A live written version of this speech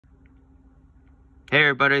Hey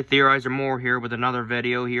everybody, Theorizer More here with another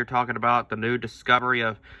video here talking about the new discovery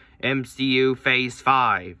of MCU Phase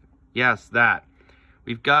 5. Yes, that.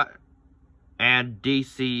 We've got, and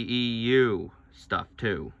dceu stuff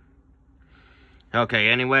too. Okay,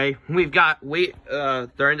 anyway,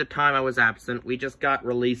 during the time I was absent, we just got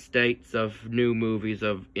release dates of new movies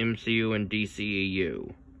of MCU and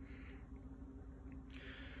dceu.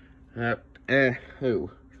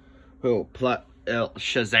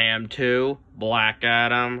 Shazam 2, Black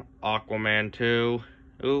Adam, Aquaman 2.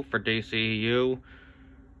 For DCEU.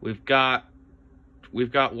 We've got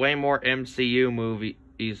way more MCU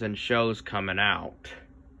movies and shows coming out.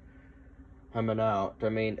 I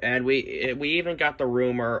mean, and we even got the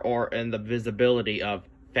rumor and the visibility of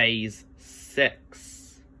Phase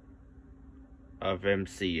 6 of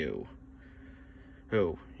MCU.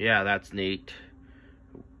 Yeah, that's neat.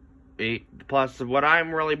 Plus, what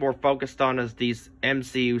I'm really more focused on is these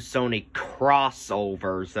MCU-Sony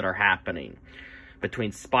crossovers that are happening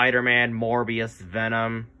between Spider-Man, Morbius,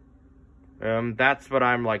 Venom. That's what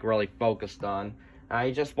I'm really focused on. I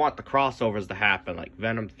just want the crossovers to happen, like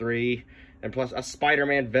Venom 3, and plus a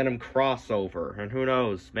Spider-Man Venom crossover. And who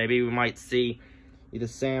knows, maybe we might see either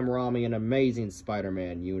Sam Raimi and Amazing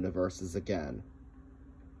Spider-Man universes again.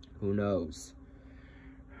 Who knows?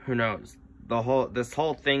 This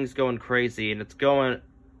whole thing's going crazy, and it's going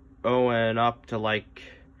up to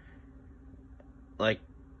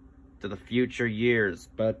to the future years,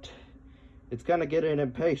 but it's gonna get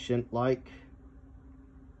impatient.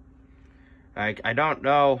 I don't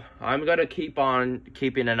know. I'm gonna keep on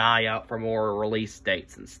keeping an eye out for more release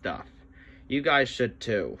dates and stuff. You guys should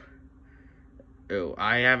too.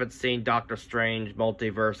 I haven't seen Doctor Strange,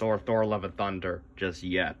 Multiverse, or Thor: Love and Thunder just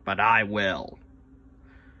yet, but I will.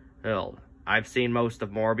 I've seen most of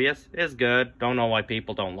Morbius. It's good. Don't know why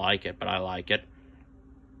people don't like it, but I like it.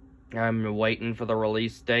 I'm waiting for the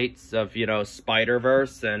release dates of,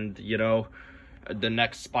 Spider-Verse and, the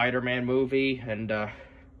next Spider-Man movie. And,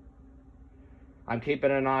 I'm keeping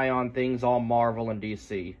an eye on things all Marvel and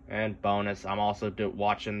DC. And bonus, I'm also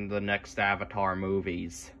watching the next Avatar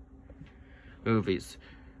movies.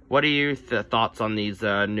 What are your thoughts on these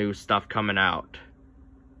new stuff coming out?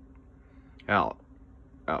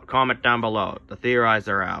 Comment down below. The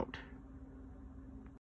Theorizer out.